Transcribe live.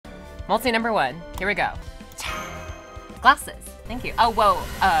Multi number 1. Here we go. Glasses. Thank you. Oh, whoa.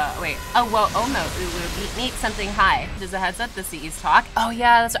 Wait. Oh, whoa. Oh, no. Ooh, meet something high. Does the heads up the CEs talk? Oh,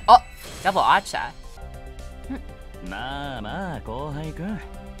 yeah. That's. Oh, double acha. まあまあ後輩くん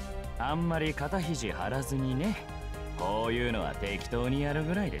あんまり肩肘張らずにねこういうのは適当にやる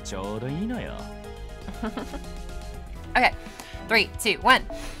ぐらいでちょうどいいのよ Okay 3 2 1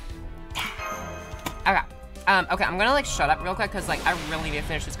 Okay okay I'm gonna like shut up real quick because like I really need to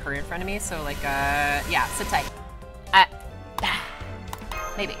finish this career in front of me so like yeah sit tight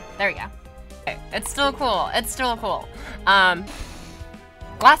maybe there we go okay it's still cool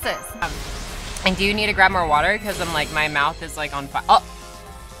glasses and do you need to grab more water? Because I'm like, my mouth is like on fire.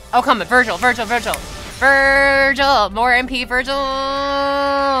 Oh, come on, Virgil. More MP, Virgil.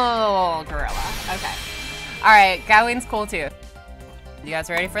 Gorilla. Okay. All right, Goween's cool too. You guys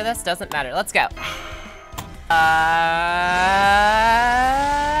ready for this? Doesn't matter. Let's go.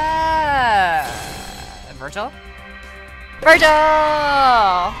 Virgil?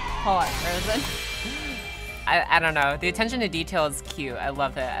 Hold on, where is it? I don't know. The attention to detail is cute. I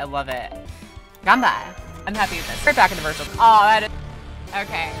love it. Gamba. I'm happy with this. Right back into Virtual. Oh, that is...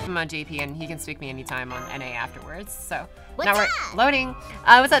 Okay. I'm on JP and he can speak me anytime on NA afterwards, so... Now we're loading.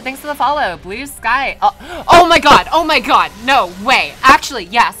 What's up? Thanks for the follow. Blue sky. Oh my god. No way. Actually,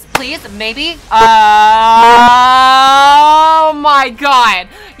 yes. Please. Maybe. Oh my god.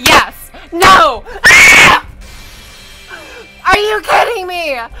 Yes. No. Ah! Are you kidding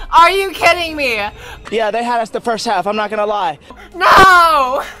me? Yeah, they had us the first half. I'm not gonna lie.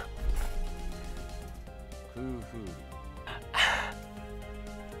 No.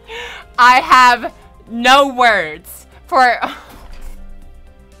 I have no words for...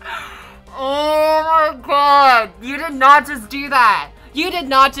 Oh my god! You did not just do that!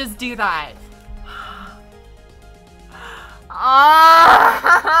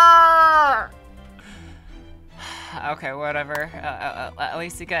 Okay, whatever. At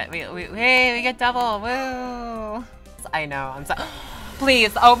least we get double. Woo! I know. I'm so...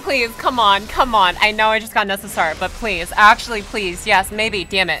 Please, oh please, come on. I know I just got necessary, but please, actually, please, yes, maybe,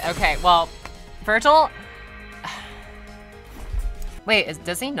 damn it. Okay, well, Virgil? Wait,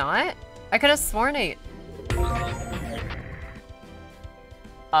 does he not? I could have sworn it.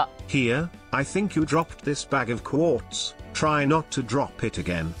 Here, I think you dropped this bag of quartz. Try not to drop it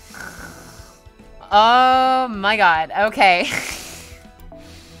again. Oh my god, okay.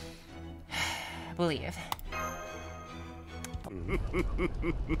 Believe.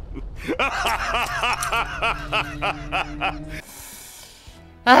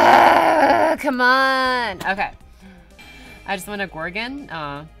 Come on. Okay. I just want a Gorgon.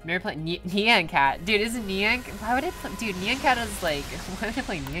 Maybe play Neon Cat. Dude, isn't Neon? Why would it play? Dude, Neon Cat is like. Why would I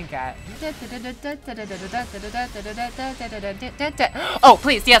play Neon Cat? Oh,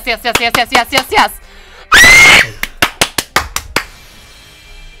 please. Yes.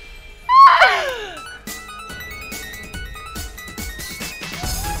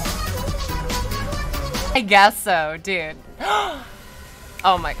 I guess so, dude.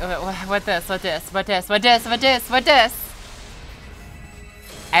 Oh my, what this?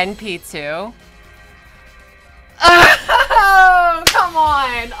 NP2? Oh, come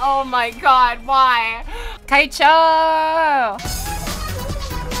on. Oh my god, why? Kaicho!